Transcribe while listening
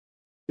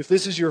If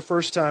this is your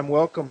first time,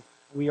 welcome.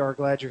 We are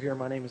glad you're here.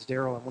 My name is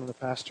Daryl. I'm one of the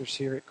pastors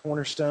here at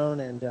Cornerstone.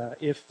 And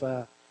if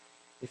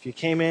you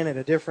came in at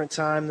a different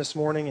time this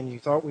morning and you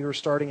thought we were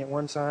starting at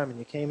one time and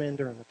you came in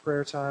during the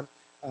prayer time,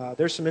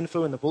 there's some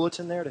info in the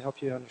bulletin there to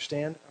help you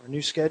understand our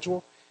new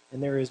schedule.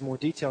 And there is more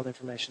detailed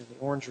information in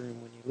the orange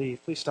room when you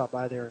leave. Please stop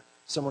by there.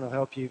 Someone will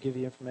help you, give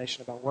you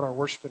information about what our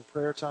worship and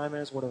prayer time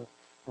is, what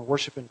our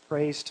worship and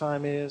praise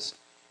time is.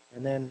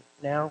 And then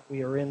now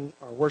we are in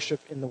our worship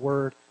in the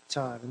Word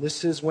time. And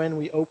this is when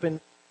we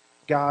open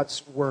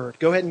God's Word.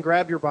 Go ahead and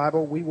grab your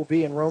Bible. We will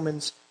be in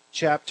Romans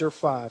chapter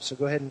 5. So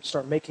go ahead and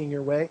start making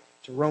your way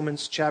to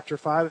Romans chapter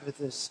 5. If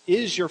this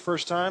is your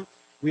first time,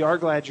 we are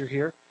glad you're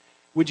here.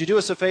 Would you do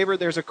us a favor?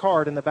 There's a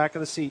card in the back of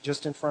the seat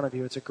just in front of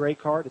you. It's a gray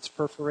card. It's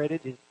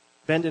perforated. You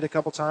bend it a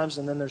couple times,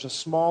 and then there's a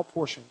small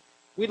portion.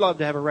 We'd love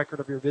to have a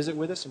record of your visit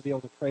with us and be able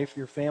to pray for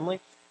your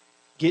family.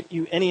 Get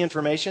you any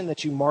information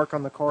that you mark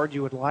on the card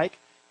you would like.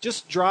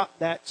 Just drop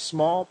that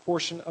small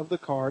portion of the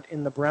card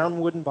in the brown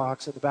wooden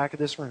box at the back of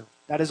this room.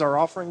 That is our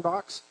offering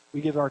box.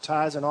 We give our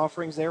tithes and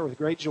offerings there with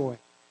great joy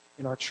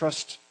in our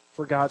trust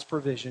for God's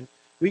provision.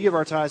 We give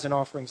our tithes and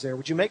offerings there.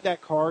 Would you make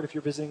that card if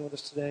you're visiting with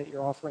us today,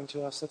 your offering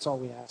to us? That's all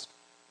we ask.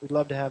 We'd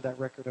love to have that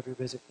record of your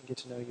visit and get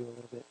to know you a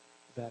little bit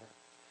better.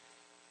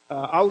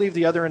 I'll leave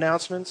the other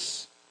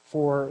announcements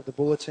for the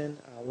bulletin.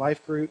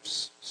 Life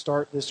groups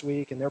start this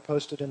week, and they're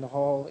posted in the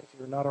hall. If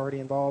you're not already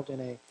involved in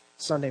a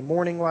Sunday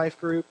morning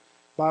life group,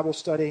 Bible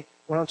study,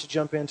 why don't you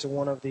jump into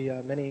one of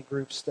the many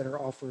groups that are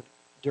offered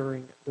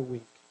during the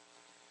week.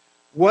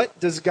 What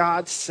does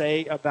God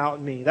say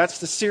about me? That's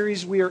the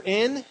series we are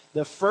in,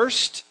 the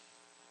first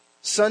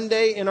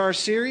Sunday in our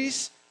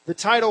series. The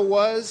title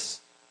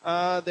was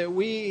that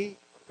we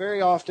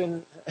very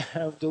often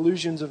have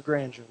delusions of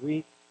grandeur.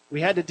 We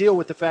had to deal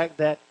with the fact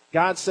that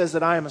God says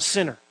that I am a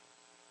sinner.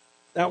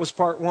 That was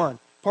part one.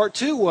 Part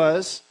two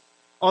was,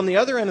 on the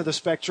other end of the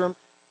spectrum,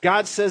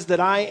 God says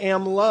that I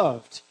am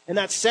loved. And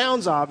that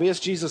sounds obvious.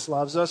 Jesus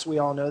loves us. We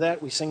all know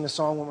that. We sing the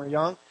song when we're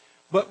young.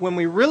 But when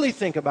we really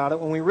think about it,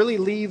 when we really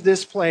leave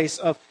this place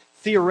of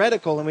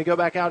theoretical and we go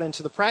back out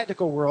into the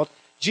practical world,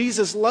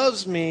 Jesus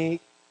loves me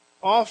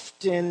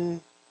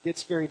often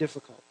gets very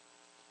difficult.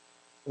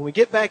 When we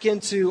get back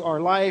into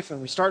our life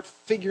and we start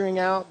figuring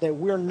out that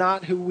we're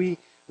not who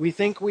we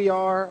think we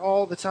are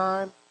all the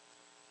time,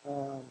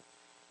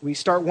 we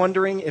start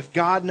wondering if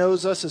God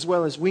knows us as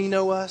well as we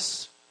know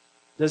us.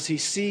 Does he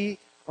see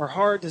our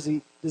heart? Does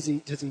he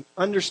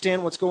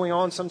understand what's going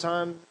on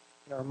sometime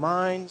in our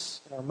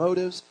minds, in our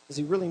motives? Does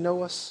he really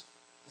know us?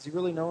 Does he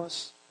really know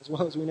us as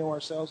well as we know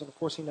ourselves? And of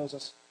course, he knows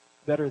us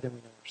better than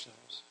we know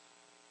ourselves.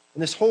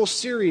 And this whole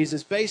series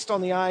is based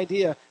on the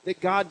idea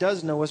that God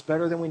does know us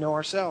better than we know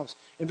ourselves.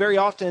 And very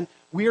often,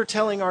 we are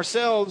telling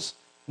ourselves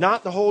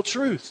not the whole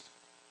truth.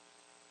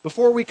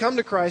 Before we come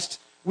to Christ,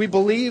 we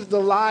believe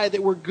the lie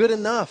that we're good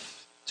enough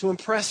to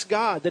impress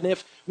God, that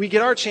if we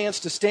get our chance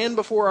to stand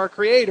before our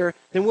Creator,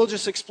 then we'll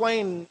just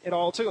explain it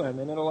all to Him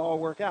and it'll all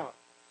work out.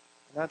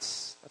 And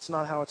that's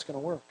not how it's going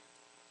to work.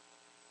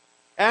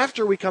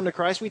 After we come to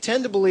Christ, we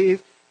tend to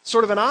believe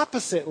sort of an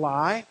opposite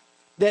lie,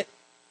 that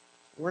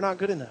we're not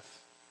good enough.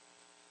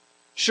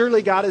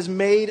 Surely God has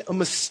made a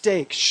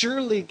mistake.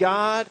 Surely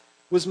God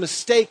was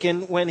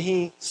mistaken when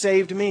He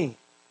saved me.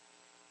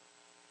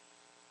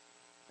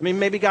 I mean,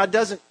 maybe God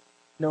doesn't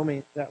know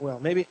me that well.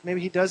 Maybe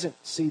He doesn't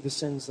see the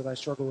sins that I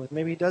struggle with.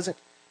 Maybe He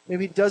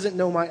doesn't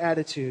know my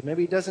attitude.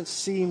 Maybe He doesn't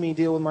see me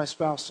deal with my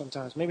spouse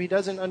sometimes. Maybe He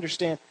doesn't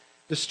understand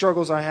the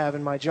struggles I have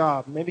in my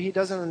job. Maybe He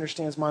doesn't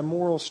understand my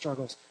moral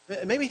struggles.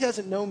 Maybe He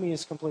doesn't know me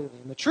as completely.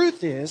 And the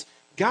truth is,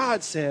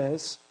 God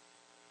says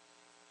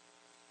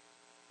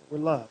that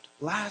we're loved.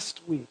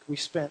 Last week we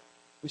spent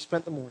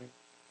the morning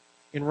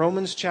in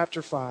Romans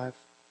chapter 5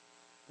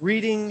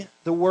 reading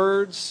the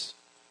words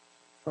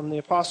from the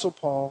Apostle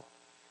Paul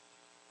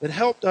that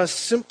helped us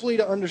simply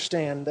to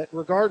understand that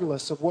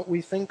regardless of what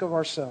we think of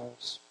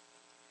ourselves,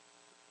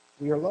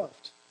 we are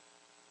loved.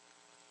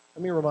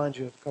 Let me remind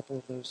you of a couple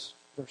of those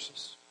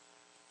verses.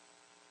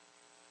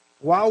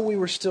 While we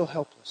were still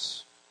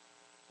helpless,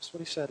 that's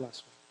what he said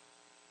last week.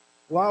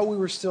 While we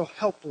were still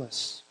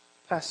helpless,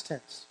 past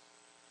tense,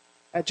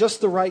 at just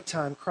the right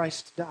time,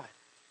 Christ died.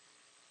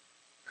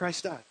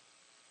 Christ died.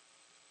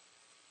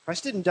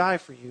 Christ didn't die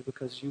for you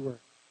because you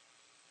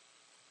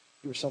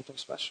were something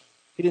special.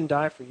 He didn't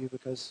die for you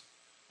because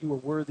you were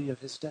worthy of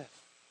His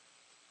death.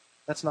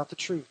 That's not the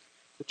truth.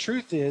 The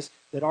truth is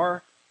that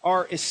our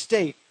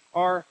estate,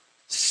 our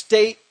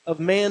state of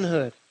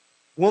manhood,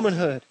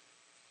 womanhood,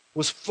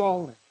 was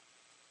fallen,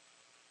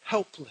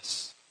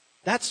 helpless.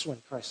 That's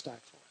when Christ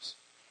died for us.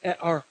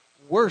 At our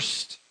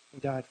worst, He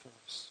died for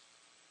us.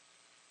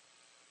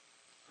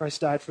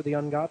 Christ died for the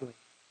ungodly.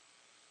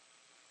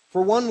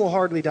 For one will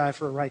hardly die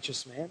for a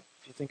righteous man,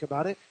 if you think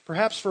about it.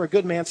 Perhaps for a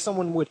good man,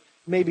 someone would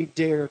maybe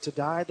dare to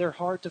die. They're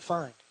hard to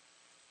find.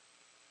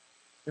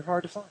 They're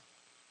hard to find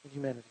in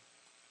humanity.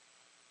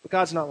 But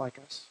God's not like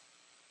us.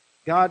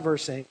 God,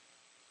 verse 8,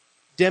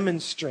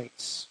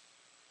 demonstrates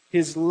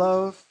His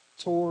love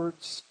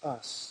towards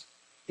us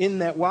in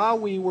that while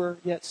we were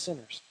yet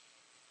sinners,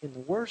 in the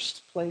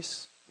worst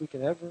place we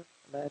could ever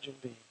imagine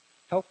being.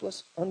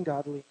 Helpless,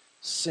 ungodly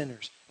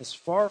sinners, as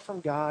far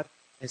from God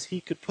as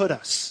he could put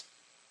us.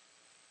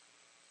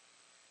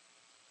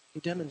 He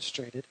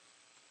demonstrated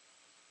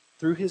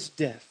through his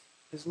death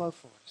his love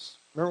for us.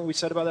 Remember what we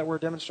said about that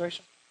word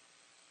demonstration?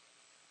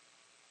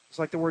 It's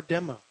like the word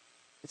demo.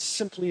 It's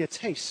simply a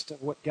taste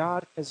of what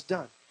God has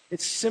done.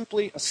 It's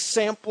simply a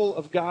sample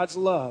of God's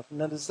love.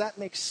 Now, does that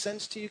make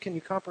sense to you? Can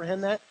you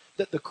comprehend that?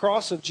 That the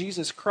cross of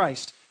Jesus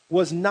Christ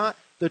was not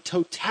the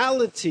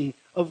totality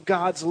of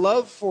God's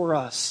love for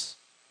us.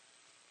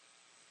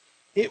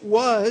 It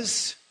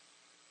was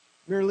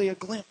merely a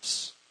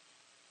glimpse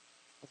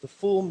of the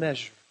full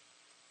measure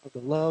of the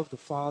love the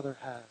Father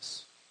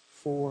has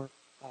for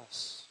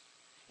us.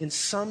 In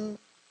some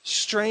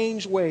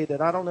strange way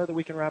that I don't know that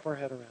we can wrap our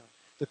head around,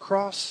 the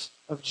cross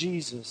of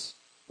Jesus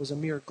was a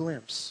mere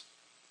glimpse.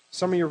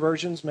 Some of your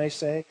versions may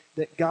say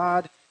that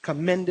God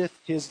commendeth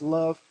his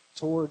love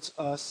towards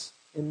us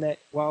in that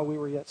while we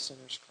were yet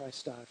sinners,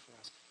 Christ died for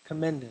us.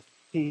 Commendeth.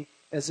 He,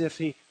 as if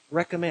he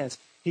recommends.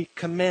 He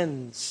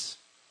commends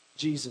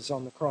Jesus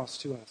on the cross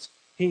to us.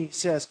 He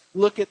says,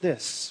 look at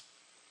this.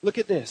 Look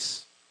at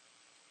this.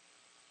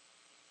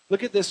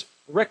 Look at this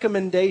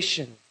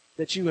recommendation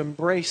that you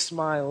embrace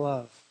my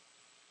love.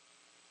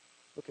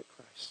 Look at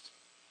Christ.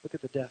 Look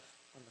at the death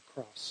on the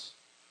cross.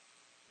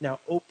 Now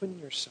open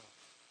yourself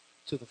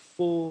to the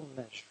full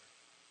measure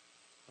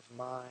of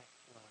my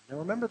love. Now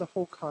remember the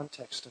whole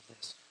context of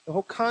this. The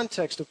whole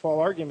context of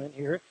Paul's argument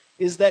here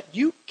is that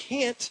you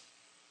can't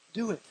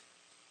do it.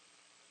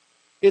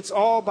 It's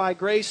all by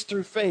grace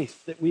through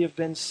faith that we have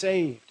been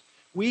saved.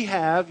 We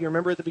have, you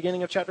remember at the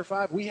beginning of chapter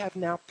 5, we have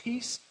now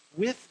peace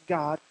with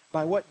God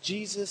by what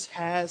Jesus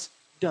has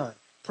done.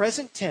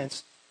 Present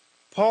tense,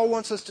 Paul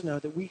wants us to know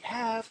that we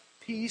have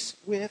peace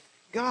with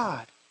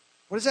God.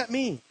 What does that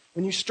mean?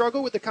 When you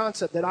struggle with the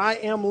concept that I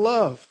am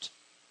loved,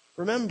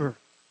 remember,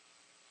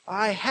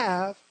 I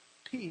have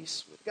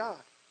peace with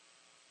God.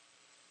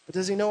 But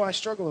does he know I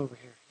struggle over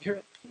here? You're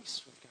at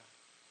peace with God.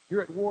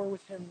 You're at war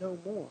with him no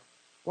more.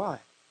 Why?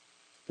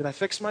 Did I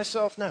fix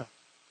myself? No.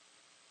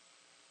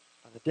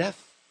 By the death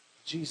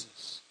of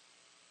Jesus,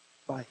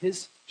 by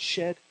his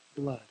shed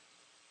blood,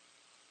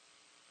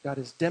 God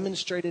has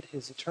demonstrated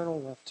his eternal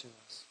love to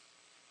us,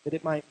 that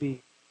it might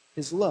be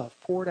his love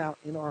poured out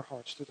in our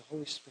hearts through the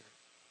Holy Spirit.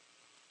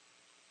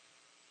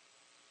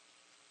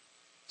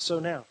 So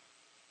now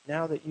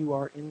that you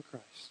are in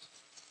Christ,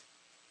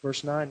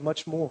 verse 9,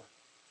 much more,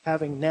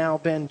 having now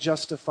been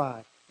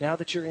justified, now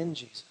that you're in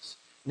Jesus,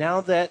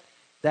 now that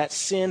that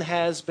sin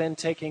has been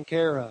taken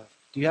care of,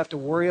 do you have to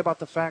worry about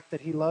the fact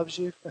that he loves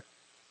you?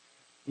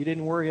 You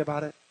didn't worry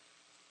about it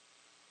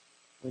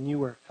when you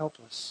were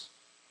helpless,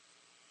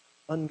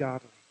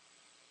 ungodly,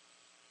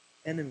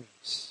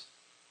 enemies,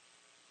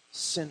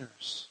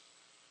 sinners.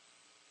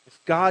 If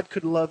God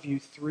could love you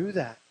through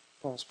that,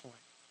 Paul's point,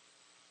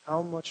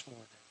 how much more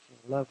then can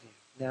he love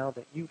you now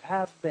that you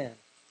have been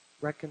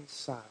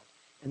reconciled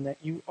and that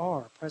you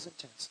are, present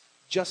tense,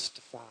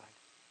 justified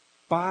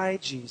by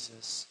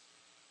Jesus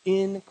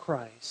in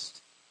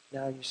Christ?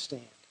 Now you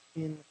stand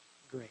in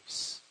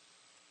grace.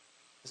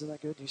 Isn't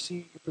that good? Do you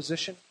see your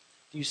position?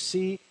 Do you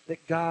see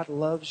that God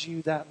loves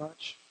you that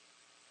much?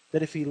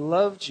 That if he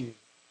loved you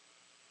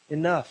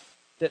enough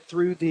that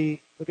through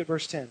look at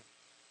verse 10.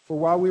 For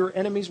while we were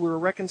enemies, we were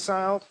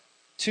reconciled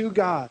to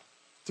God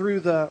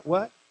through the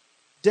what?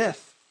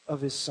 Death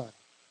of his Son.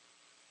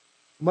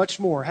 Much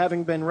more,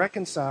 having been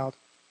reconciled,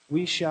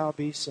 we shall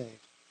be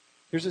saved.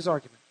 Here's his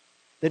argument.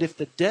 That if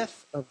the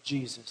death of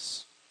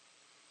Jesus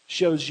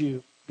shows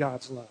you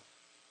God's love,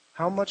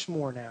 how much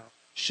more now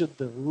should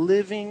the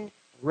living,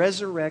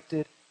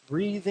 resurrected,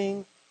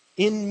 breathing,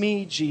 in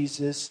me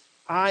Jesus,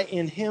 I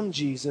in him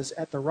Jesus,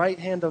 at the right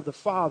hand of the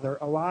Father,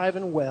 alive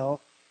and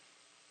well,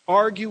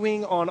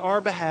 arguing on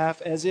our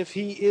behalf as if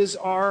he is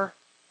our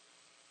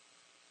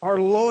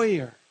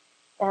lawyer,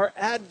 our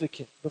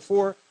advocate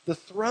before the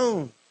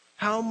throne.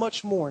 How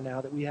much more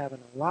now that we have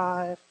an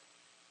alive,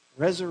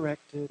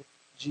 resurrected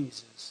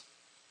Jesus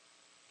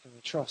can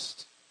we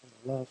trust in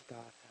the love God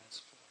has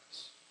for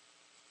us?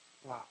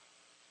 Wow.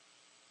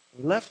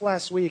 We left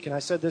last week and I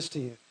said this to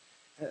you.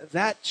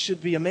 That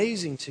should be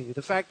amazing to you.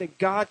 The fact that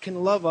God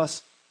can love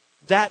us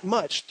that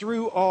much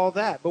through all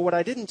that. But what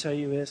I didn't tell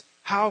you is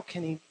how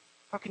can he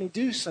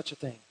do such a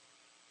thing?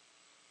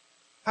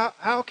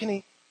 How can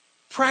he,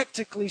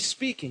 practically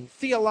speaking,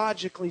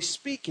 theologically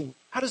speaking,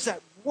 how does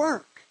that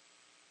work?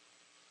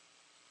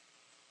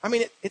 I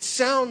mean, it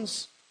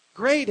sounds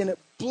great and it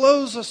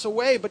blows us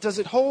away, but does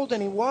it hold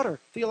any water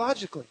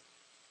theologically?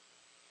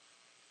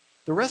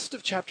 The rest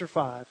of chapter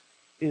 5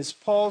 is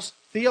Paul's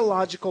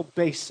theological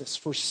basis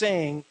for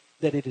saying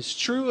that it is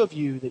true of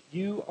you that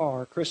you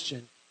are,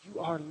 Christian,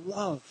 you are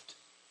loved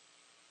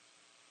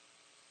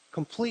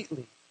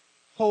completely,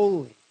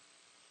 wholly,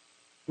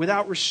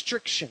 without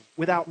restriction,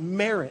 without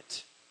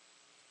merit,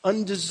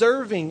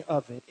 undeserving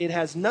of it. It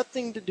has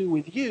nothing to do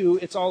with you.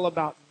 It's all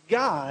about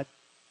God.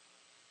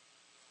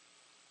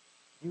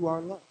 You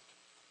are loved.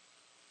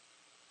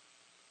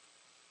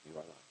 You are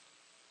loved.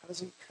 How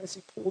does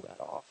he pull that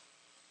off?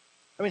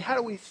 I mean, how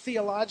do we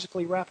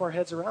theologically wrap our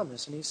heads around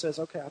this? And he says,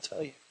 okay, I'll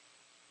tell you.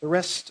 The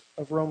rest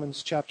of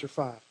Romans chapter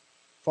 5.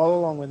 Follow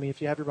along with me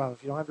if you have your Bible.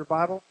 If you don't have your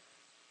Bible,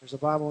 there's a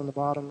Bible in the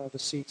bottom of the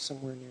seat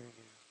somewhere near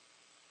you.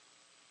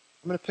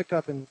 I'm going to pick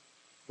up in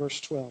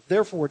verse 12.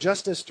 Therefore,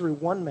 just as through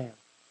one man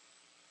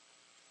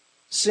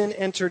sin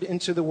entered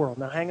into the world.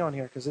 Now hang on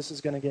here, because this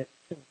is going to get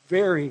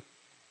very,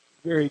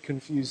 very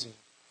confusing.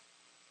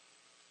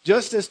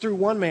 Just as through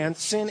one man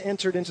sin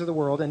entered into the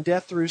world, and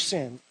death through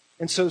sin.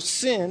 And so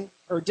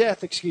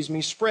death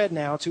spread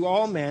now to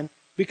all men,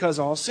 because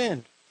all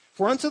sinned.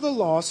 For unto the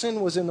law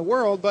sin was in the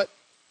world, but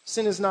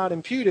sin is not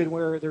imputed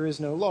where there is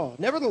no law.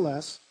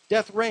 Nevertheless,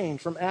 death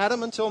reigned from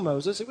Adam until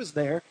Moses. It was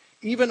there,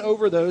 even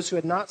over those who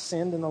had not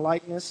sinned in the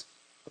likeness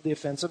of the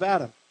offense of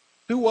Adam,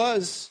 who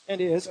was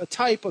and is a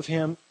type of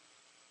him,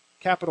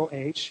 capital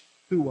H,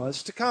 who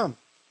was to come.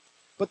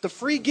 But the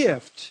free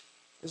gift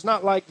is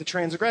not like the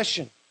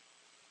transgression.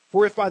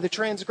 For if by the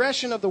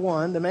transgression of the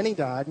one the many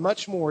died,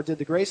 much more did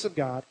the grace of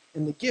God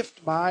and the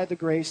gift by the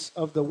grace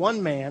of the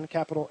one man,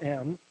 capital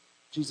M,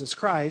 Jesus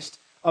Christ,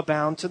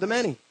 abound to the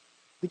many.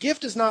 The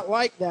gift is not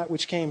like that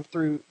which came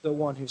through the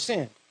one who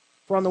sinned.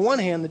 For on the one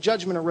hand, the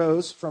judgment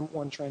arose from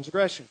one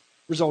transgression,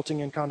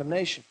 resulting in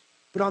condemnation.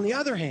 But on the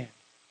other hand,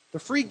 the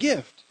free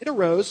gift, it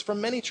arose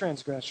from many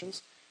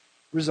transgressions,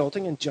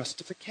 resulting in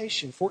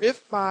justification. For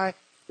if by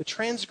the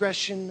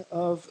transgression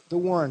of the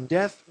one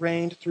death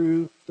reigned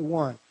through the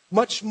one,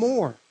 much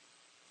more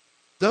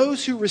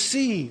those who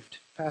received,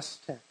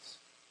 past tense,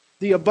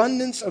 the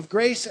abundance of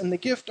grace and the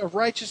gift of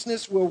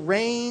righteousness will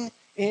reign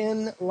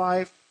in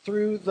life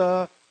through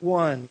the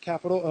one,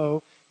 capital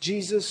O,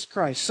 Jesus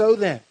Christ. So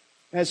then,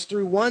 as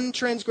through one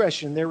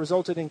transgression there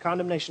resulted in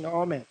condemnation to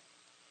all men,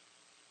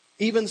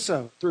 even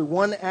so, through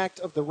one act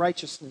of the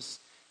righteousness,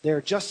 they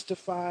are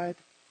justified,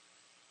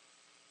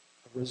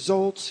 a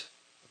result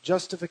of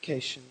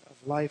justification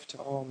of life to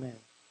all men.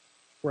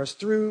 Whereas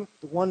through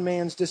the one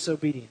man's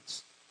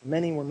disobedience,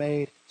 many were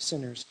made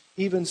sinners.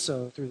 Even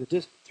so, through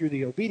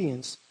the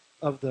obedience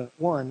of the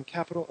one,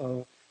 capital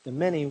O, the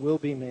many will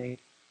be made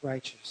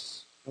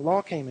righteous. The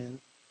law came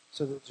in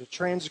so that the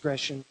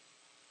transgression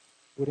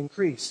would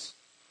increase.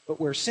 But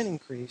where sin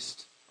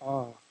increased,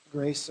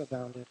 grace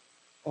abounded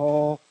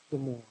all the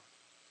more.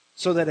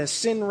 So that as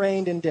sin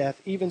reigned in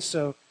death, even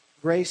so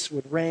grace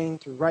would reign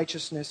through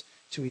righteousness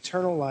to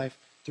eternal life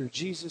through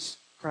Jesus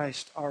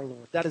Christ our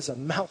Lord. That is a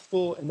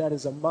mouthful and that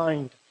is a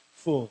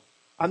mindful.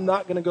 I'm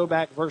not going to go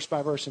back verse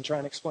by verse and try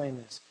and explain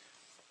this.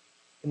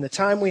 In the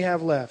time we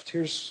have left,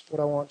 here's what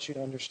I want you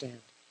to understand.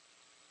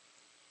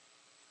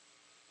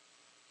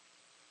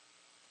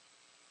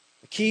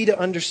 The key to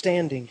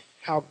understanding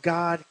how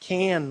God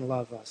can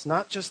love us,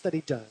 not just that he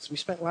does. We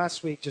spent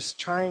last week just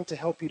trying to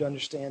help you to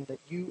understand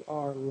that you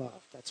are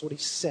loved. That's what he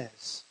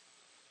says.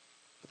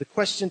 But the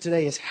question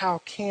today is,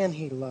 how can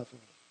he love me?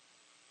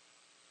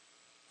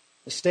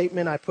 The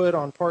statement I put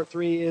on part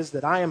 3 is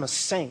that I am a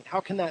saint. How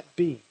can that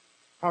be?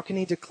 How can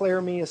he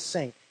declare me a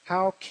saint?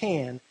 How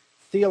can,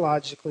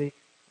 theologically,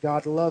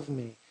 God love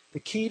me? The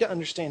key to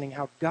understanding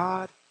how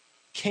God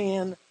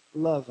can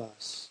love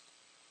us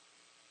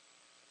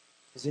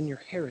is in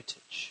your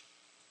heritage.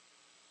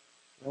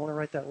 I want to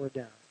write that word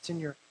down. It's in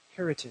your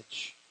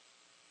heritage.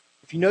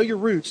 If you know your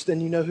roots,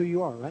 then you know who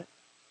you are, right?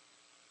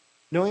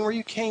 Knowing where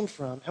you came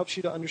from helps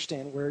you to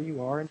understand where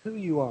you are and who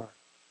you are.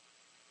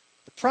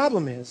 The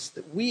problem is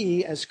that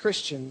we, as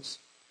Christians,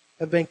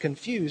 have been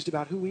confused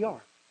about who we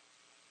are.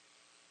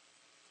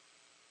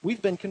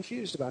 We've been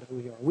confused about who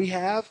we are. We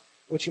have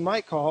what you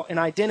might call an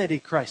identity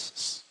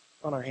crisis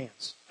on our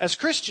hands. As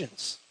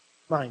Christians,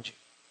 mind you.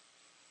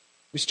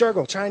 We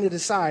struggle trying to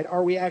decide,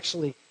 are we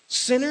actually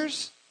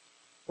sinners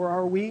or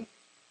are we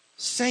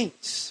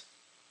saints?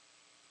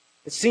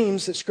 It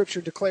seems that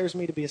Scripture declares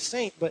me to be a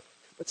saint, but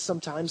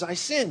sometimes I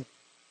sin.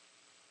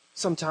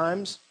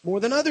 Sometimes more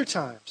than other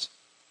times.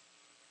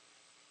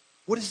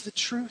 What is the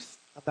truth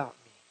about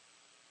me?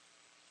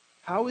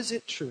 How is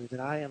it true that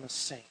I am a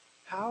saint?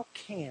 How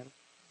can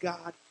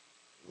God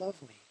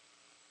love me?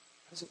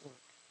 How does it work?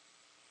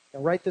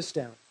 Now write this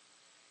down.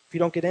 If you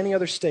don't get any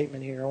other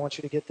statement here, I want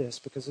you to get this,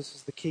 because this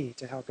is the key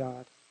to how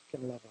God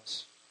can love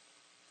us.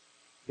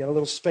 You got a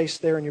little space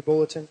there in your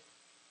bulletin?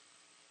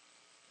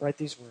 Write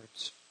these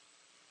words.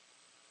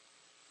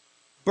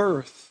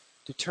 Birth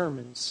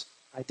determines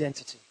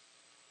identity,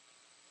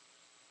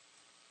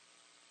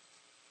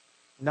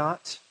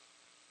 not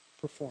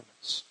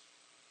performance.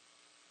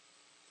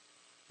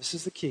 This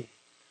is the key.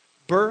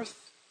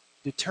 Birth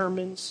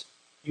determines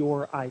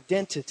your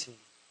identity,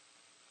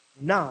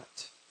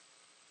 not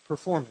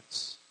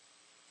performance.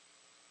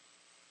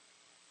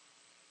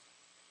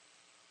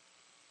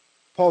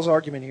 Paul's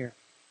argument here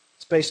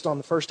is based on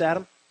the first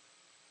Adam,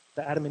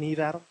 the Adam and Eve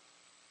Adam,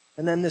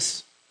 and then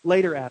this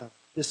later Adam,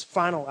 this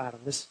final Adam,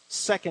 this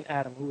second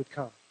Adam who would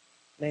come,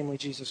 namely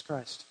Jesus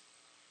Christ.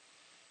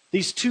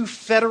 These two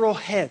federal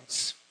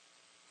heads.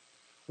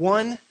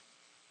 One,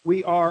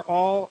 we are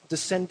all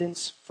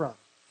descendants from,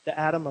 the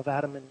Adam of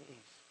Adam and Eve.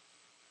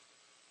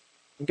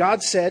 And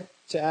God said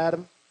to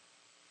Adam,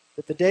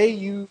 that the day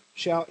you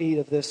shall eat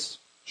of this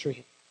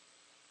tree,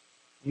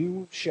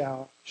 you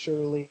shall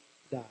surely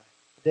die.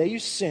 The day you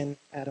sin,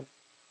 Adam,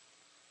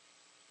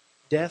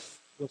 death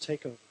will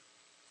take over.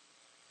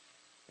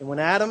 And when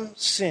Adam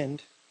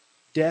sinned,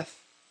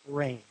 death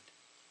reigned.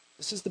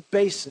 This is the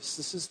basis.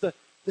 This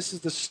is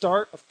the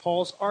start of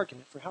Paul's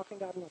argument for how can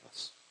God love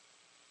us.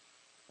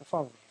 Now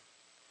follow me here.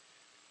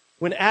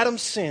 When Adam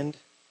sinned,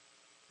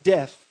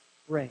 death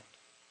reigned.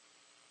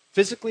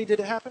 Physically, did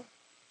it happen?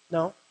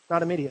 No,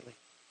 not immediately.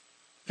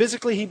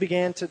 Physically, he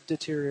began to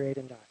deteriorate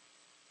and die.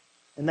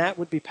 And that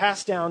would be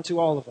passed down to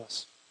all of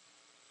us.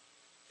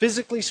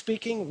 Physically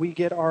speaking, we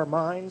get our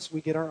minds,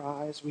 we get our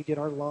eyes, we get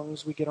our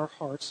lungs, we get our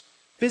hearts.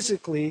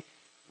 Physically,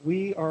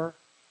 we are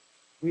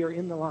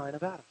in the line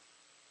of Adam.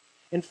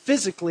 And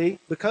physically,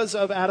 because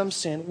of Adam's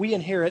sin, we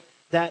inherit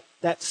that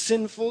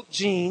sinful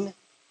gene,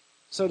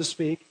 so to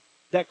speak,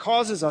 that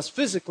causes us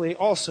physically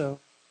also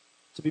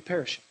to be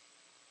perishing.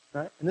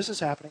 Right? And this is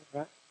happening,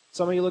 right?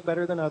 Some of you look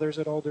better than others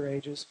at older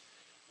ages.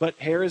 But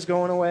hair is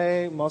going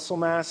away, muscle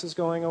mass is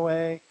going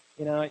away.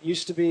 It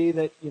used to be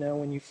that,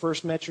 when you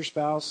first met your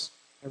spouse,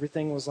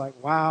 everything was like,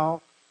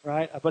 wow,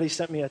 right? A buddy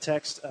sent me a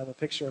text of a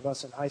picture of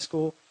us in high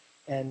school,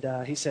 and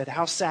he said,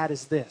 how sad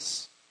is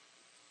this?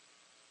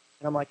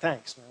 And I'm like,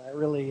 thanks, man. I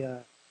really,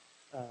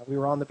 we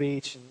were on the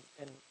beach,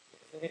 and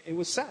it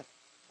was sad.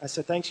 I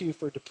said, thanks you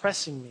for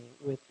depressing me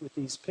with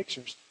these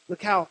pictures.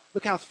 Look how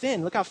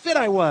thin, look how fit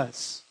I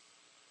was.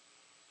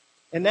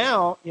 And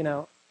now,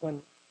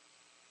 when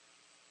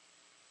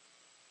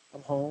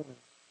I'm home and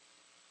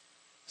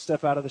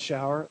step out of the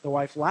shower, the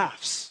wife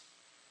laughs.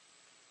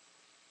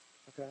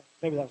 Okay?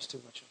 Maybe that was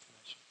too much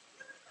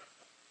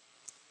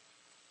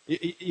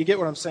information. You get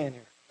what I'm saying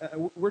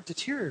here. We're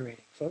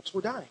deteriorating, folks.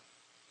 We're dying.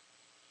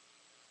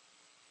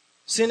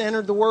 Sin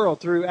entered the world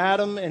through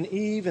Adam and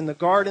Eve in the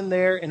garden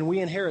there, and we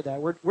inherit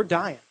that. We're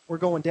dying. We're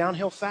going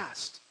downhill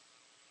fast.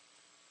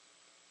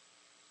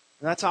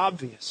 And that's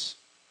obvious.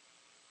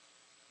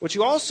 What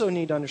you also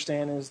need to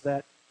understand is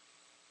that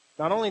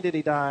not only did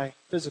he die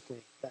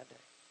physically that day,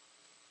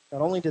 not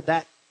only did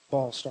that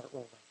ball start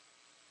rolling,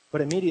 but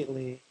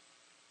immediately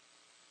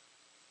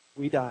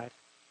we died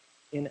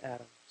in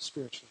Adam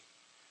spiritually.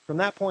 From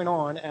that point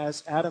on,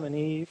 as Adam and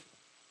Eve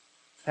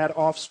had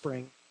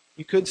offspring,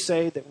 you could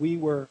say that we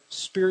were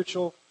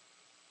spiritual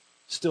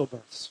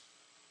stillbirths.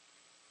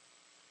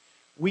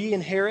 We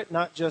inherit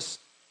not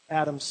just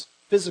Adam's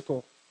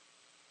physical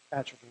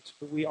attributes,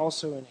 but we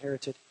also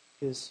inherited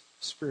his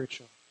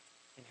spiritual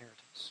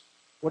inheritance.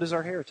 What is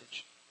our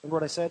heritage? Remember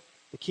what I said?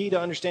 The key to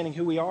understanding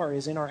who we are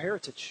is in our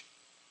heritage.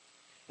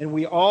 And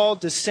we all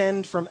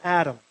descend from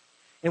Adam.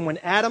 And when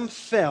Adam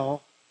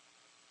fell,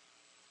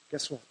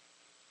 guess what?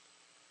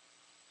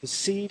 His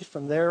seed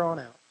from there on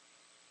out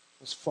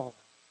was fallen.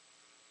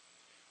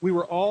 We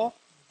were all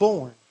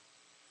born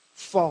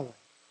fallen.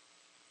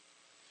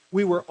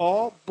 We were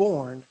all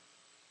born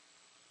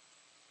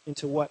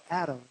into what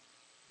Adam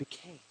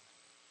became.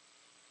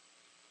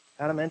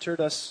 Adam entered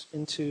us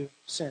into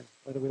sin,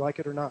 whether we like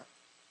it or not.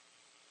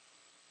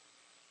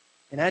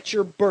 And at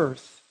your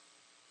birth,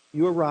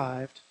 you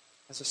arrived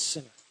as a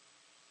sinner.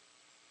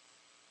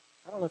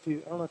 I don't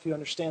know if you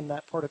understand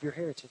that part of your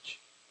heritage.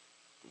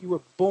 You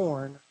were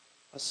born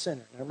a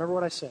sinner. Now remember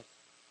what I said.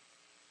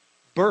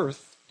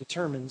 Birth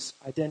determines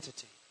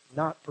identity,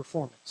 not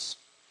performance.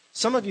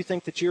 Some of you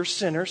think that you're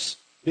sinners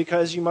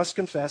because you must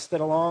confess that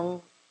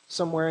along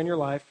somewhere in your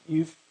life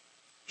you've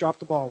dropped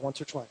the ball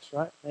once or twice,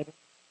 right? Maybe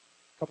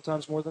a couple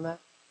times more than that.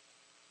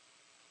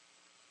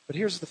 But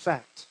here's the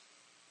fact.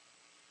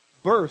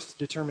 Birth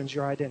determines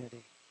your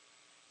identity,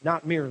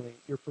 not merely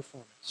your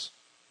performance.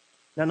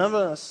 Now, none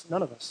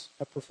of us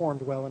have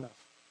performed well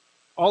enough.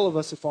 All of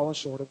us have fallen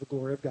short of the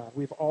glory of God.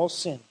 We've all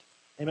sinned.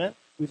 Amen?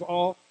 We've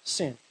all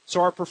sinned. So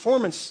our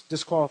performance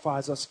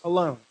disqualifies us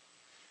alone.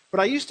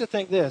 But I used to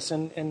think this,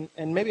 and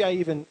maybe I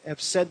even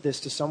have said this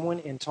to someone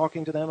in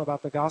talking to them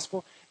about the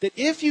gospel, that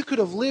if you could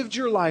have lived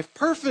your life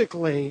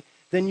perfectly,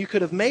 then you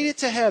could have made it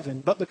to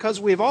heaven. But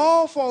because we've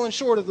all fallen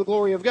short of the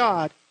glory of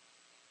God,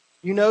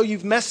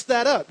 you've messed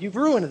that up. You've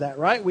ruined that,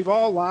 right? We've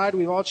all lied.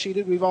 We've all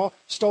cheated. We've all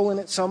stolen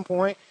at some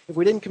point. If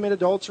we didn't commit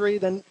adultery,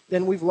 then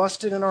we've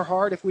lusted in our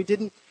heart. If we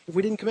didn't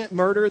commit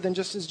murder, then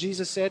just as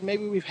Jesus said,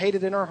 maybe we've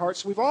hated in our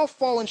hearts. We've all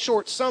fallen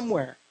short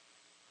somewhere.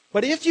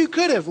 But if you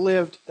could have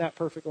lived that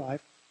perfect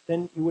life,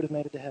 then you would have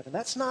made it to heaven.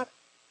 That's not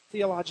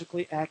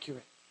theologically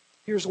accurate.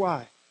 Here's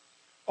why.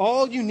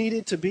 All you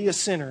needed to be a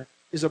sinner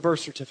is a birth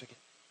certificate.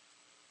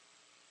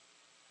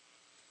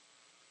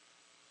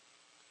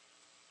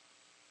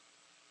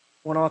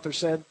 One author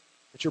said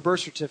that your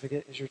birth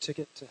certificate is your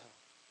ticket to hell.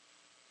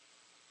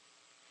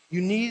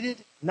 You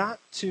needed not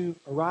to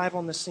arrive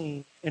on the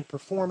scene and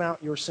perform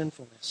out your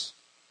sinfulness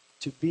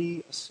to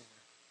be a sinner.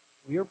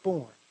 We are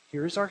born.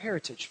 Here is our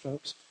heritage,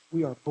 folks.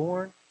 We are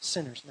born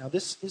sinners. Now,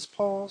 this is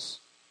Paul's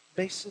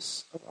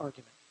basis of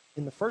argument.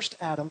 In the first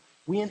Adam,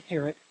 we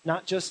inherit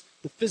not just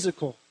the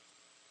physical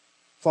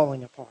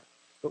falling apart,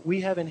 but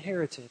we have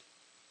inherited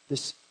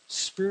this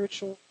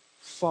spiritual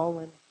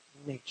fallen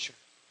nature.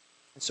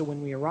 And so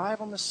when we arrive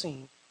on the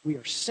scene, we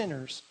are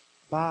sinners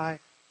by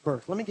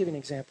birth. Let me give you an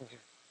example here.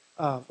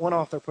 One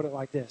author put it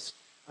like this.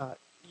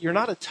 You're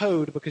not a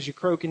toad because you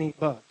croak and eat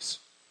bugs.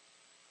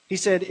 He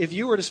said, if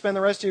you were to spend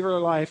the rest of your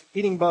life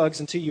eating bugs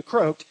until you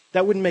croaked,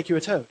 that wouldn't make you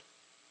a toad.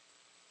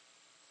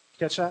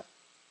 Catch that?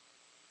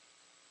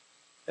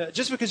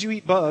 Just because you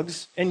eat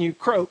bugs and you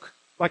croak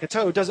like a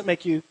toad doesn't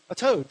make you a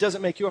toad,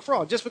 doesn't make you a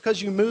frog. Just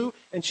because you moo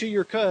and chew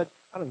your cud,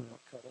 I don't even know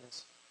what cud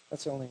is.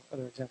 That's the only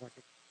other example I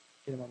could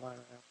get in my mind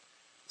right now.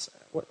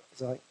 What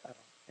is it like? I don't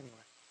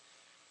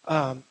know.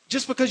 Anyway.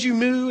 Just because you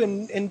moo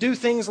and do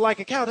things like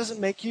a cow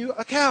doesn't make you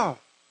a cow.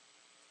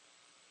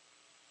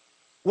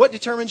 What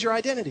determines your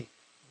identity?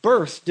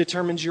 Birth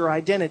determines your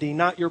identity,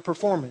 not your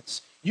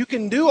performance. You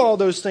can do all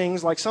those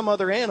things like some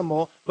other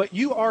animal, but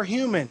you are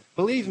human.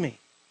 Believe me.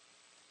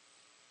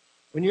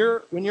 When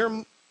your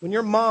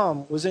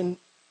mom was in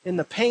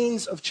the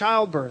pains of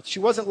childbirth, she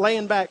wasn't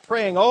laying back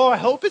praying, "Oh, I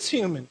hope it's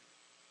human."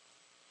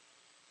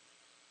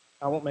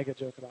 I won't make a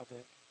joke about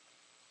that.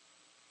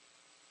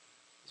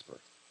 It's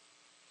birth.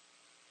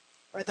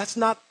 Right? That's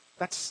not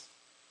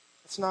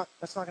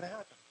going to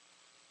happen.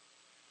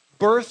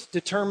 Birth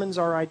determines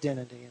our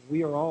identity, and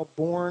we are all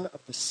born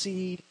of the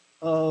seed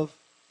of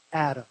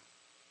Adam.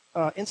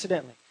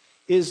 Incidentally,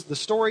 is the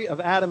story of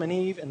Adam and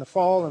Eve and the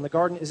fall in the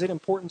garden, is it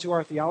important to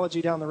our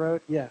theology down the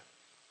road? Yeah.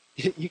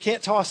 You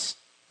can't toss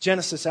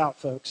Genesis out,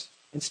 folks,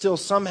 and still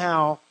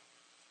somehow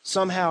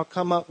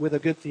come up with a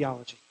good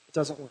theology. It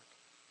doesn't work.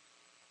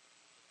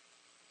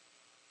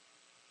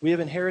 We have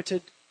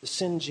inherited the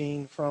sin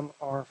gene from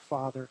our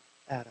father,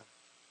 Adam.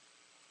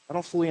 I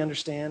don't fully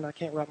understand. I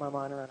can't wrap my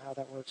mind around how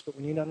that works, but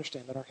we need to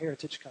understand that our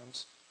heritage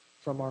comes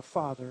from our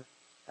father,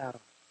 Adam.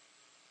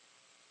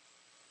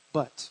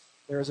 But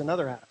there is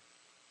another Adam.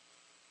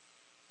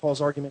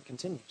 Paul's argument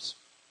continues.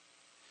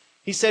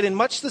 He said, in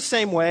much the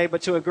same way,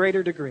 but to a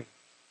greater degree.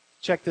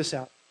 Check this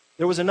out.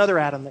 There was another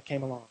Adam that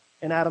came along.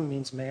 And Adam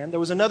means man. There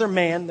was another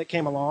man that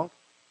came along.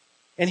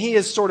 And he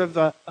is sort of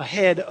a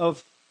head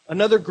of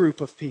another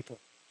group of people.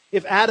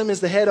 If Adam is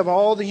the head of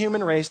all the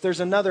human race, there's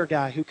another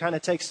guy who kind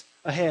of takes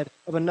a head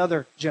of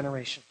another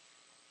generation.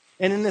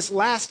 And in this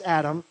last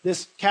Adam,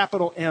 this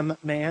capital M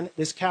man,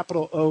 this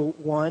capital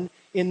O1,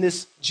 in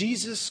this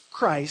Jesus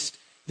Christ,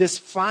 this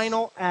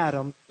final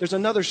Adam, there's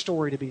another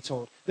story to be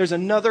told. There's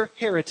another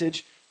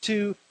heritage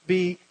to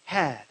be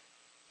had.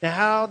 Now,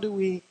 how do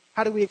we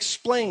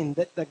explain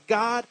that the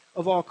God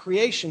of all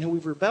creation, who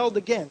we've rebelled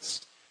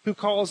against, who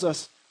calls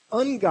us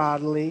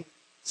ungodly,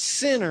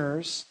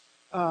 sinners,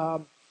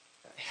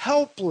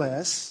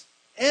 helpless,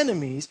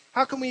 enemies,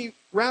 how can we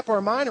wrap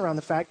our mind around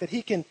the fact that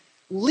he can,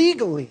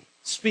 legally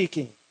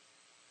speaking,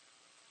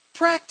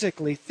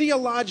 practically,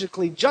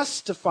 theologically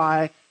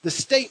justify the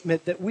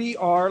statement that we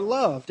are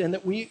loved and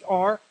that we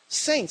are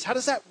saints? How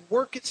does that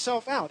work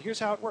itself out? Here's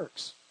how it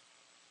works.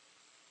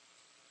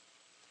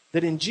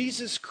 That in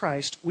Jesus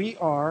Christ we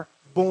are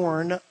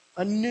born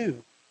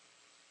anew.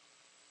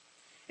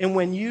 And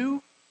when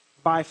you,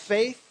 by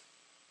faith,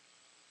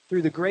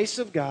 through the grace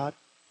of God,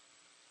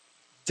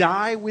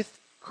 die with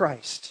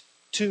Christ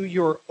to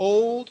your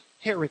old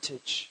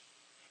heritage,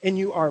 and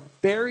you are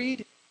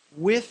buried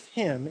with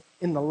him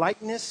in the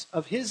likeness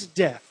of his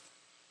death.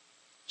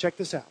 Check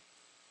this out.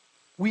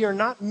 We are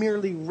not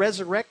merely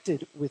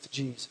resurrected with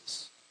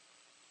Jesus.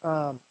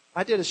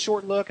 I did a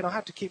short look, and I'll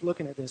have to keep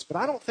looking at this, but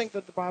I don't think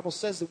that the Bible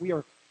says that we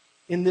are,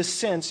 in this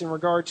sense, in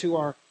regard to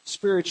our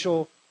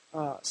spiritual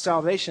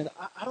salvation,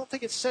 I don't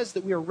think it says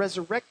that we are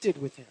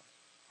resurrected with him.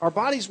 Our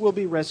bodies will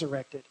be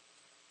resurrected.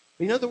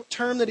 But you know the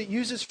term that it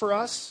uses for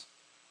us?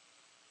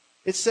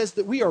 It says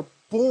that we are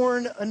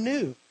born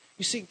anew.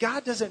 You see,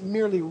 God doesn't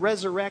merely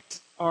resurrect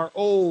our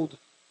old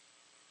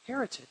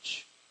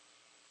heritage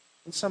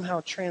and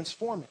somehow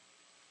transform it.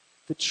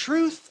 The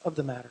truth of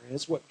the matter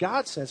is, what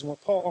God says and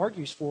what Paul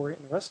argues for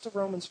in the rest of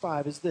Romans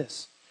 5 is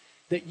this,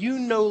 that you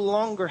no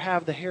longer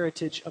have the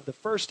heritage of the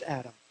first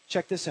Adam.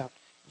 Check this out.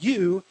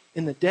 You,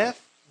 in the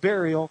death,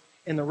 burial,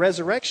 and the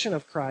resurrection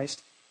of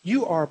Christ,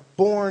 you are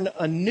born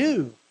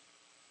anew.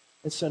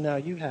 And so now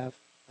you have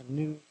a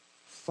new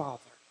father.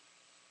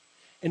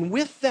 And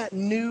with that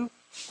new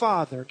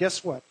father,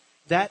 guess what?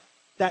 That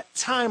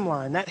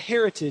timeline, that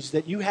heritage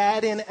that you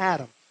had in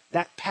Adam,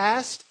 that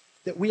past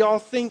that we all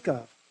think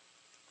of,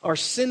 our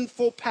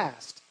sinful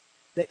past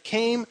that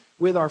came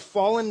with our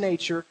fallen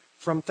nature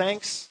from,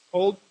 thanks,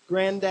 old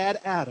granddad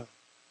Adam.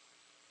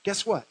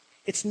 Guess what?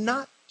 It's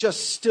not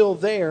just still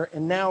there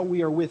and now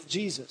we are with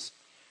Jesus.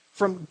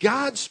 From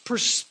God's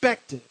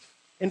perspective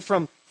and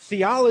from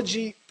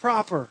theology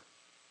proper,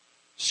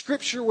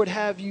 Scripture would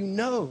have you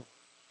know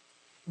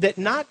that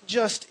not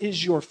just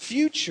is your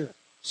future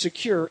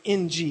secure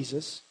in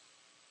Jesus,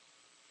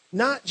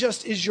 not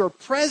just is your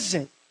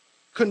present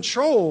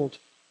controlled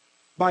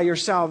by your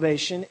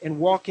salvation and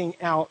walking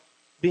out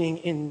being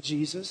in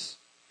Jesus,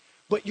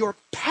 but your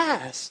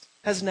past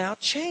has now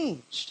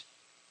changed.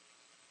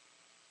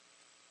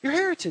 Your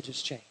heritage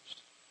has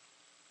changed.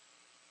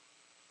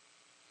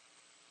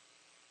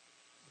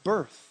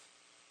 Birth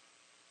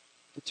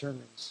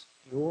determines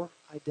your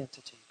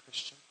identity,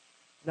 Christian,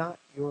 not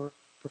your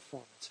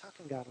performance. How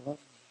can God love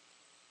me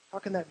How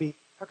can that be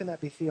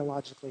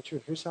theologically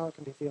true? Here's how it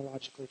can be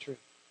theologically true.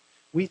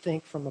 We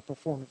think from a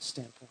performance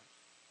standpoint.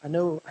 I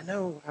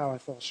know how I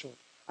fall short.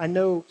 I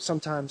know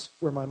sometimes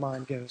where my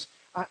mind goes.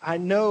 I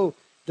know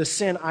the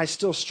sin I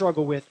still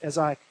struggle with as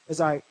I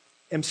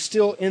am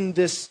still in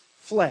this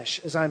flesh,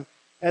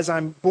 as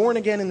I'm born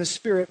again in the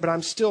Spirit, but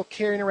I'm still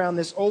carrying around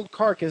this old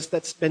carcass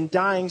that's been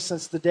dying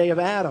since the day of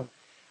Adam.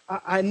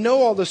 I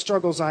know all the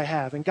struggles I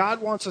have, and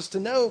God wants us to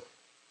know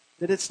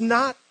that it's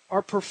not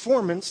our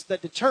performance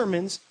that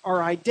determines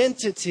our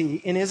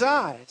identity in His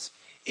eyes.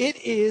 It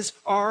is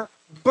our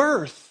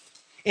birth.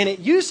 And it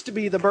used to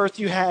be the birth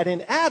you had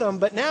in Adam,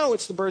 but now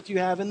it's the birth you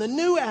have in the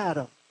new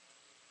Adam.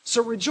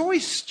 So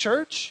rejoice,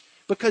 church,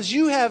 because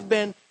you have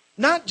been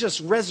not just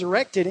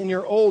resurrected in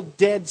your old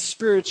dead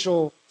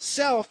spiritual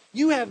self,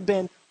 you have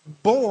been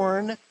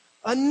born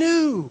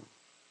anew.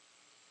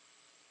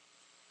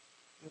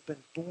 You've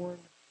been born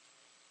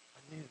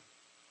anew.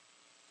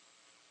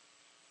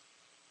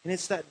 And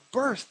it's that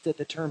birth that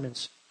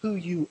determines who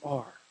you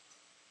are.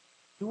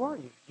 Who are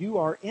you? You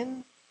are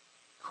in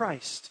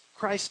Christ.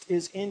 Christ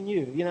is in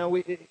you. You know,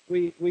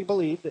 we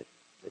believe that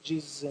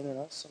Jesus is in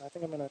us, and I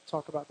think I'm going to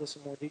talk about this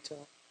in more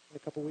detail in a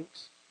couple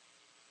weeks.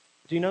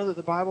 Do you know that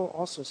the Bible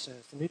also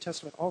says, the New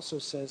Testament also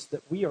says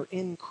that we are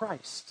in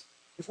Christ?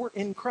 If we're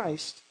in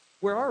Christ,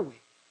 where are we?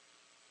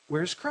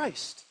 Where's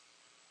Christ?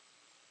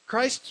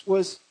 Christ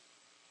was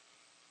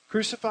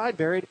crucified,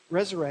 buried,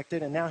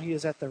 resurrected, and now He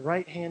is at the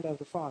right hand of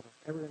the Father,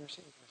 ever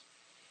interceding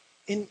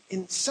for us.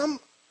 In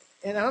some,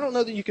 and I don't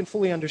know that you can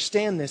fully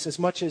understand this as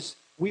much as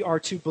we are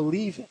to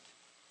believe it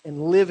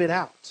and live it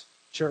out,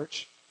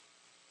 church.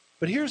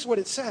 But here's what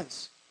it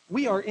says.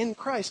 We are in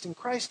Christ, and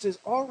Christ is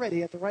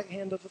already at the right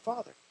hand of the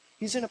Father.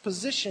 He's in a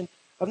position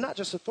of not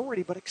just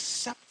authority, but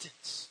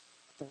acceptance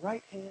at the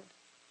right hand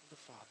of the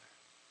Father.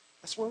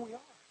 That's where we are.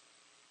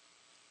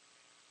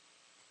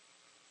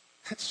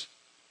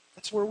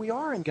 That's where we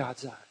are in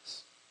God's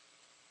eyes.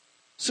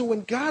 So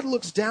when God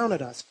looks down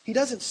at us, He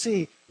doesn't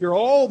see your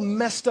all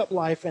messed up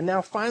life and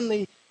now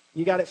finally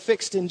you got it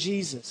fixed in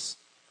Jesus.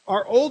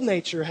 Our old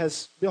nature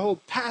has, behold,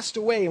 passed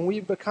away and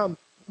we've become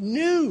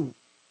new.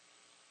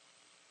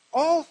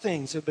 All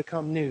things have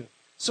become new.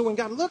 So when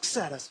God looks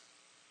at us,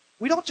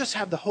 we don't just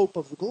have the hope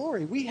of the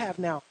glory. We have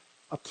now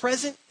a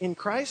present in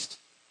Christ,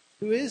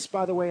 who is,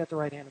 by the way, at the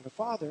right hand of the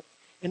Father,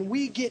 and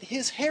we get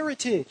His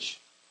heritage.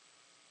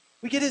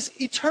 We get His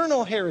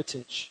eternal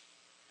heritage.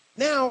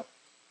 Now,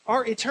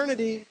 our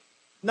eternity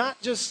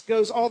not just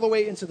goes all the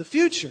way into the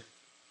future.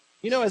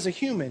 You know, as a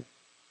human,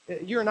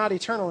 you're not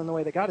eternal in the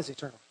way that God is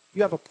eternal.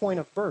 You have a point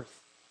of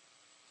birth,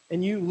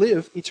 and you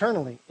live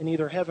eternally in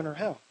either heaven or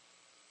hell.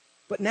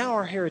 But now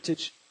our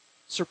heritage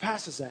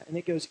surpasses that, and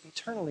it goes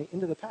eternally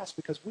into the past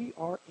because we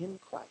are in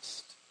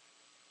Christ.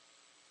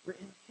 We're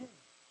in Him.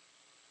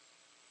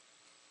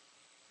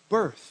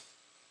 Birth,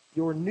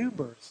 your new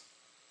birth,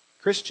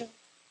 Christian,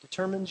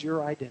 determines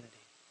your identity,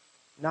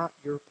 not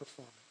your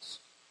performance.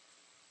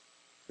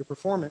 Your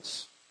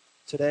performance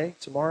today,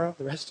 tomorrow,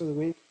 the rest of the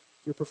week,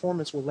 your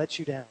performance will let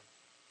you down.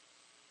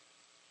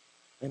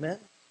 Amen?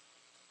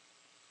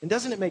 And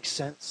doesn't it make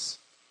sense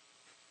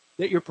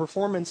that your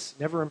performance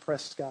never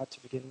impressed God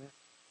to begin with?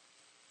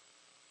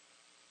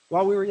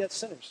 While we were yet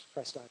sinners,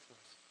 Christ died for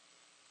us.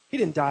 He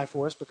didn't die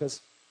for us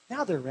because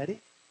now they're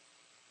ready.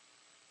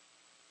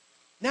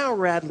 Now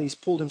Radley's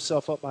pulled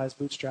himself up by his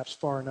bootstraps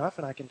far enough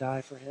and I can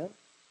die for him.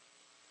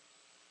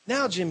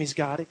 Now Jimmy's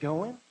got it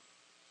going.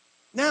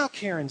 Now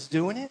Karen's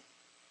doing it.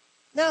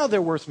 Now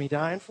they're worth me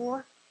dying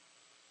for.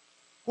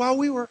 While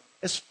we were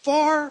as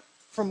far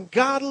from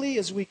godly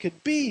as we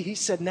could be, He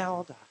said, now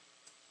I'll die.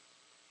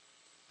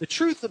 The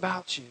truth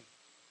about you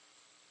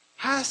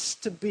has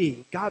to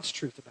be God's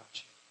truth about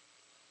you.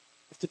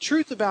 If the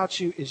truth about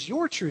you is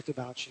your truth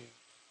about you,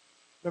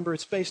 remember,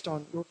 it's based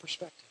on your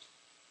perspective.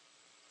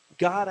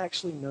 God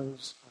actually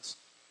knows us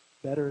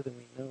better than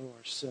we know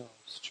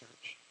ourselves,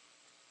 church.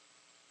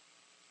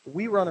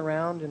 We run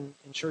around in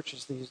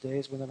churches these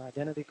days with an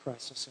identity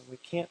crisis, and we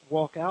can't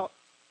walk out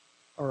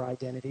our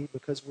identity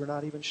because we're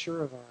not even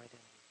sure of our identity.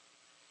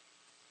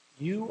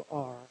 You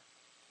are,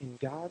 in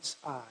God's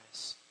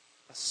eyes,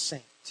 a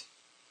saint.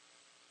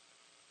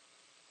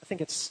 I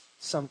think it's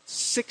some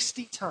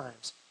 60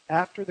 times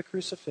after the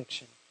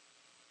crucifixion,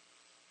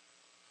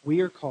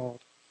 we are called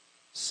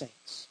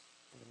saints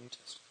in the New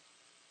Testament.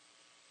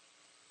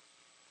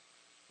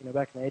 You know,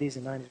 back in the 80s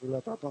and 90s, we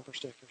loved our bumper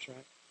stickers,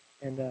 right?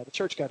 And the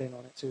church got in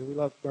on it, too. We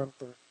love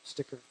bumper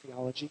sticker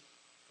theology.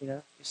 You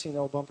know, you've seen the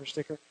old bumper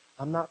sticker?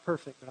 I'm not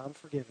perfect, but I'm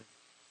forgiven.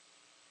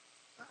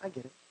 I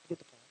get it. I get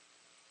the point.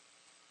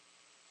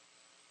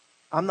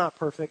 I'm not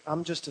perfect.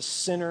 I'm just a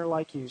sinner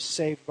like you,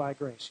 saved by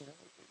grace. You know,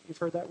 you've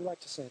heard that. We like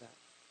to say that.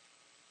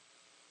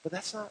 But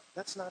that's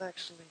not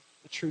actually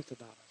the truth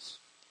about us.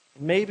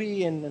 And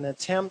maybe in an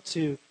attempt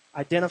to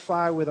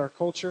identify with our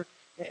culture,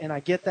 and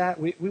I get that,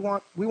 we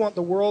want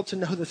the world to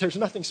know that there's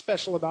nothing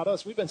special about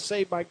us. We've been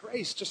saved by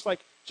grace, just like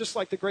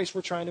the grace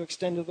we're trying to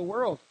extend to the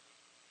world.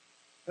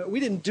 We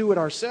didn't do it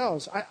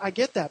ourselves. I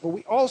get that, but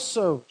we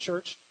also,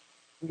 church,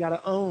 We got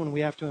to own, we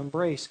have to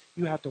embrace.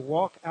 You have to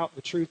walk out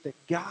the truth that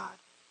God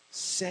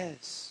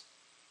says.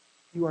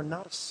 You are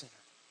not a sinner.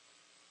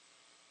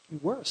 You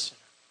were a sinner.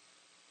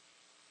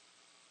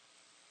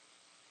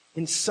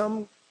 In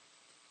some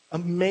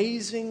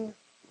amazing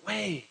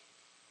way,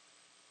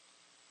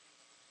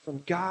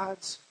 from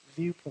God's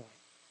viewpoint,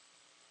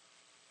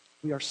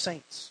 we are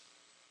saints.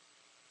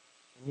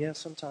 And yes,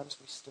 sometimes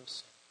we still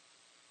sin.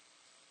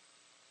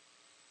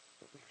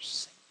 But we are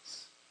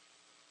saints.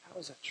 How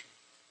is that true?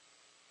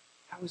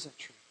 How is that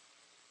true?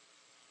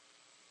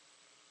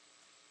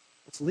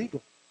 It's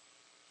legal.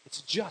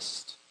 It's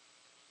just.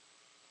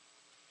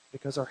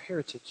 Because our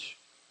heritage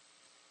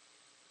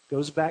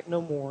goes back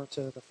no more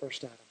to the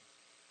first Adam.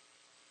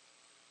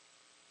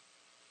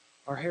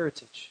 Our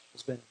heritage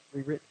has been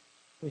rewritten.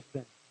 We've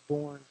been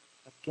born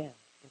again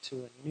into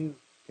a new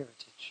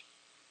heritage.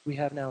 We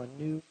have now a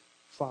new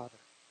Father.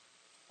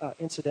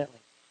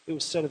 Incidentally, it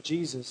was said of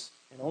Jesus,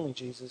 and only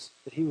Jesus,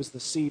 that he was the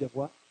seed of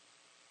what?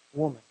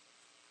 Woman.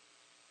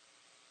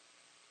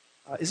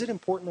 Is it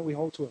important that we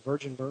hold to a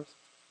virgin birth?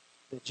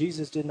 That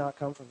Jesus did not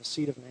come from the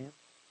seed of man?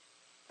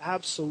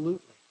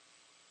 Absolutely.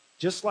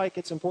 Just like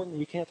it's important that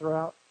you can't throw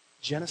out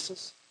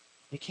Genesis,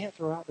 you can't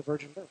throw out the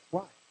virgin birth.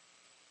 Why?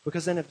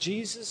 Because then if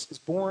Jesus is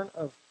born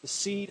of the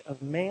seed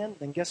of man,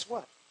 then guess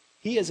what?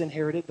 He has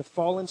inherited the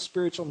fallen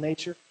spiritual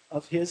nature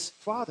of his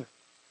father.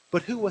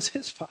 But who was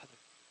his father?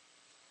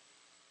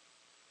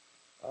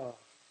 Oh,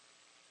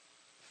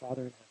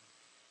 Father in heaven.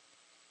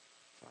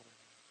 Father in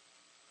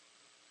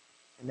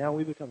heaven. And now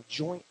we become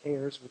joint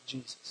heirs with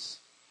Jesus.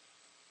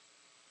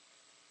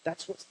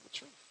 That's what's the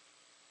truth.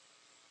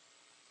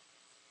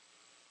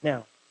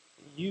 Now,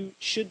 you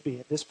should be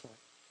at this point.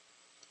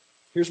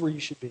 Here's where you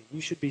should be. You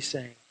should be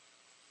saying,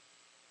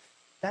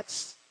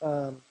 that's,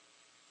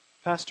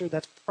 Pastor,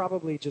 that's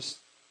probably just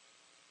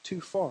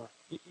too far.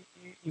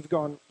 You've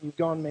gone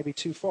maybe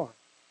too far.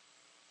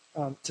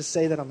 To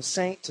say that I'm a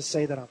saint, to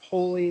say that I'm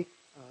holy,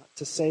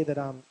 to say that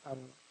I'm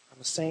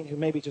a saint who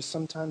maybe just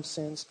sometimes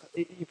sins,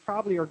 you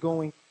probably are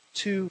going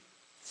too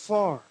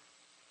far.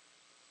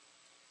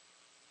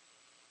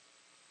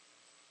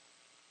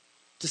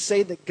 To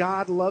say that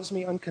God loves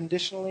me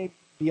unconditionally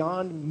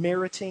beyond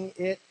meriting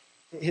it,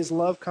 his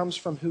love comes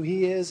from who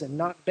he is and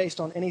not based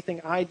on anything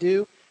I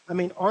do. I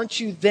mean, aren't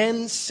you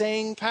then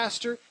saying,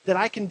 Pastor, that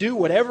I can do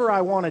whatever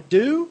I want to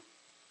do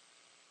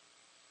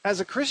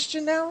as a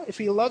Christian now, if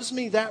he loves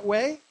me that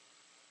way?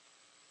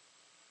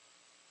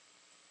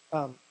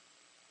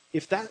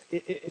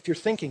 If you're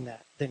thinking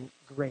that, then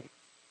great.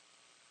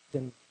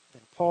 Then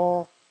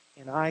Paul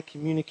and I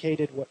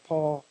communicated what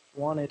Paul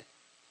wanted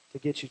to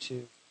get you to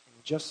in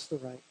just the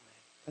right way.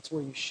 That's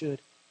where you should,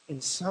 in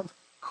some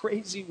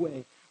crazy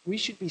way. We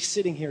should be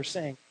sitting here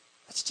saying,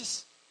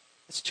 that's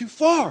too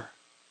far.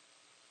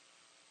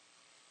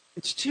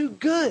 It's too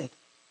good.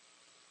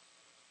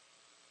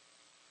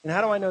 And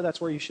how do I know that's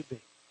where you should be?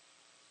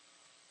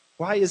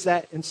 Why is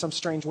that in some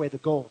strange way the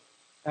goal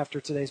after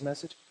today's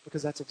message?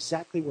 Because that's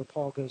exactly where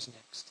Paul goes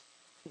next.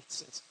 He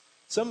says,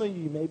 some of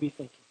you may be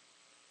thinking,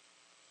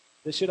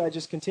 that should I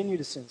just continue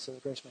to sin so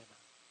that grace may abound?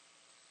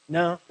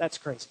 No, that's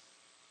crazy.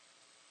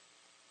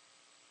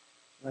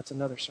 That's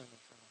another sermon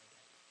for another day.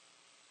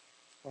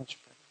 Why don't you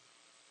pray?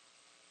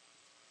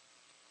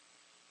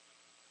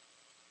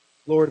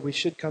 Lord, we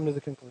should come to the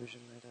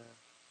conclusion that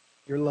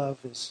your love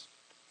is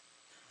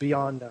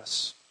beyond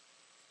us.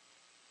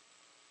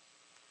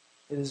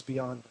 It is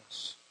beyond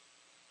us.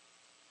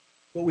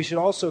 But we should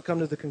also come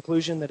to the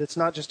conclusion that it's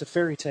not just a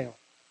fairy tale.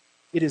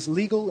 It is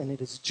legal and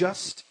it is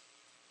just,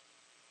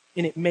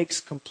 and it makes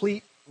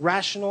complete,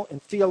 rational,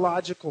 and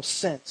theological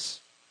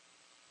sense.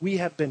 We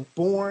have been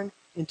born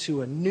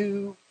into a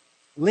new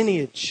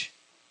lineage.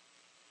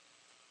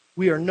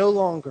 We are no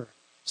longer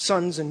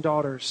sons and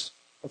daughters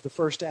of the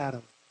first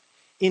Adam.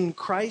 In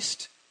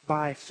Christ,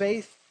 by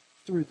faith,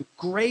 through the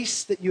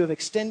grace that you have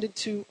extended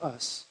to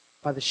us,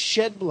 by the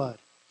shed blood,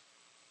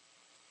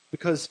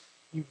 because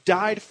you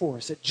died for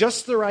us at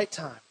just the right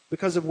time,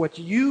 because of what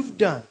you've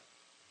done,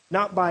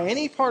 not by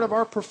any part of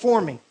our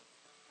performing,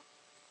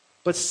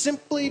 but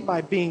simply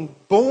by being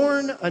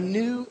born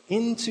anew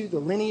into the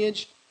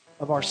lineage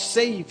of our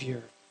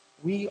Savior,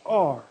 we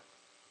are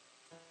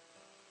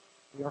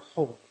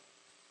holy.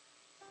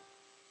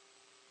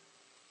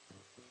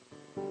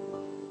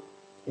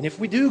 And if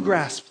we do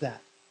grasp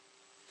that,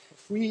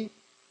 if we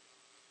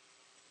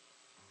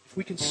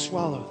can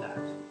swallow that,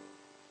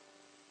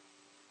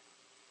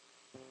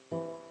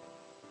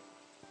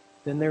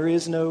 then there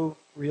is no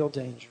real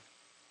danger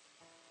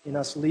in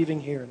us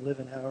leaving here and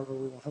living however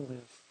we want to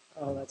live.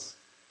 Oh,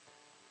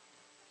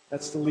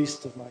 that's the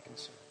least of my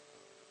concern.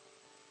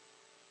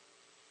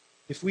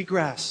 If we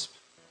grasp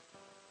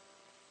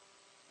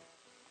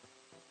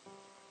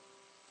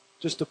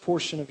just a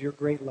portion of your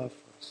great love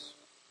for us,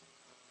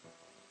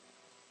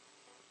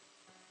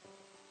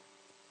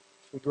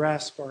 if we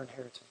grasp our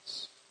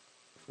inheritance,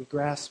 if we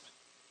grasp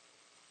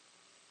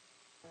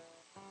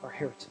our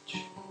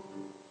heritage,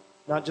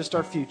 not just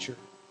our future,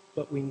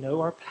 but we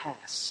know our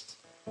past,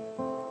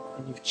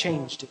 and you've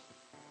changed it.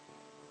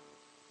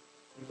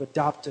 You've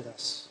adopted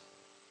us,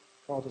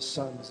 called us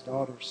sons,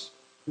 daughters.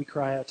 We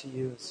cry out to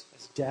you as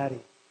Daddy.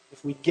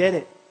 If we get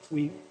it, if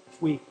we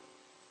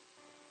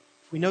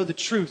know the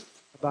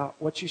truth about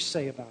what you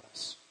say about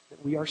us,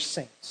 that we are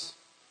saints,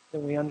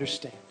 then we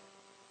understand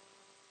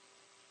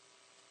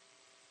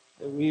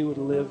that we would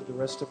live the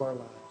rest of our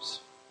lives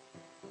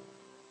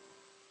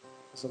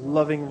as a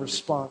loving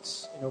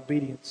response and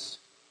obedience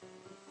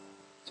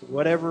to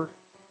whatever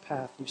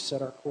path you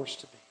set our course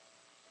to be.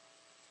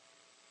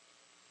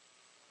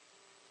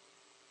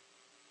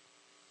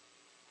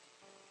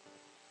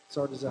 It's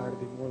our desire to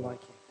be more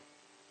like you.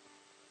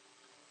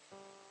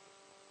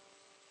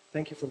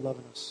 Thank you for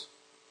loving us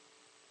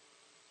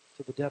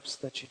to the depths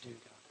that you do, God.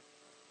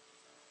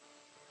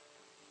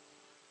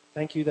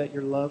 Thank you that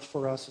your love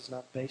for us is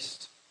not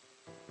based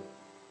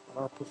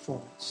on our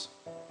performance.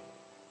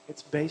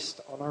 It's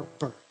based on our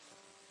birth.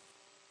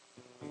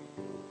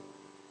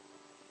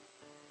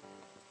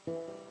 In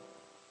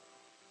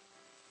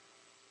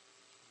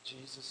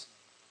Jesus' name,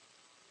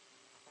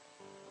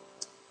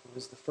 who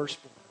is the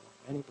firstborn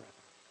of many brethren.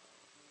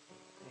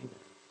 Amen.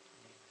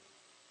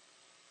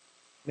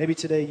 Maybe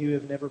today you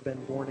have never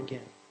been born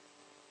again,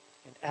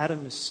 and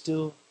Adam is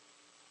still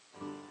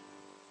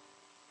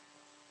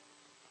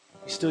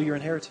your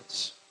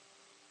inheritance.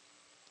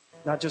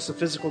 Not just a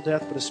physical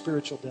death, but a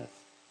spiritual death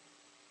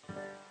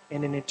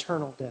and an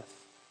eternal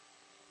death.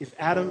 If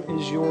Adam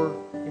is your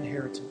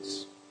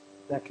inheritance,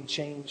 that can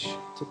change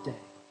today.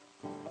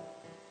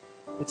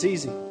 It's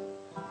easy.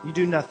 You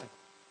do nothing.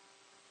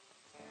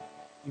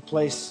 You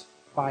place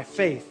by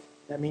faith.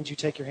 That means you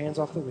take your hands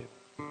off the wheel.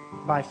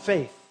 By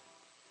faith,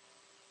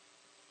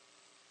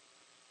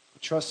 you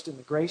trust in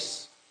the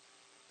grace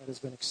that has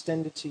been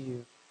extended to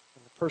you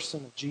in the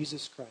person of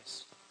Jesus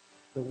Christ,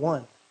 the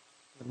one,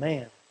 the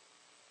man,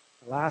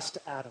 the last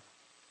Adam.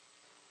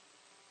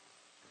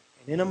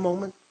 And in a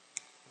moment,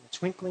 in the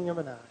twinkling of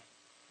an eye,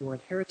 your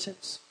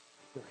inheritance,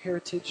 your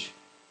heritage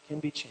can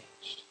be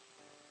changed.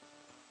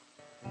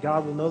 And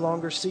God will no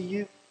longer see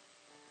you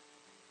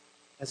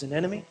as an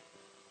enemy,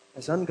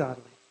 as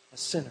ungodly, as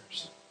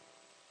sinners.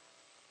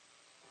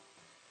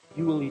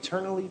 You will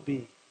eternally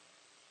be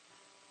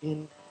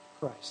in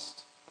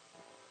Christ.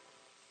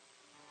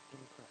 In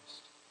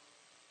Christ.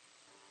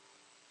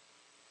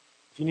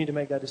 If you need to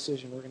make that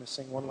decision, we're going to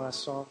sing one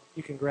last song.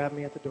 You can grab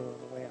me at the door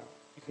on the way out.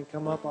 You can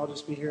come up. I'll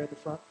just be here at the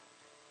front.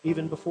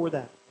 Even before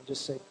that, and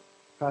just say,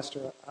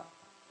 Pastor, I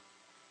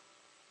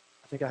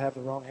think I have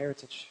the wrong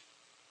heritage.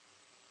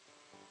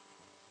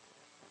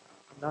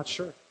 I'm not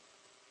sure.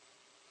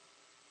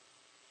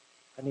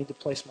 I need to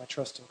place my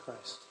trust in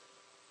Christ.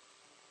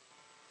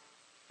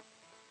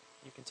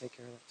 You can take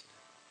care of that today.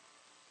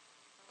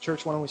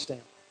 Church, why don't we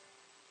stand?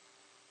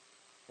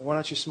 And why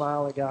don't you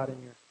smile at God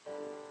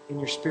in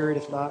your spirit,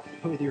 if not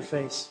with your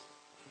face,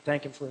 and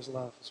thank Him for His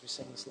love as we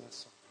sing this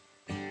last song.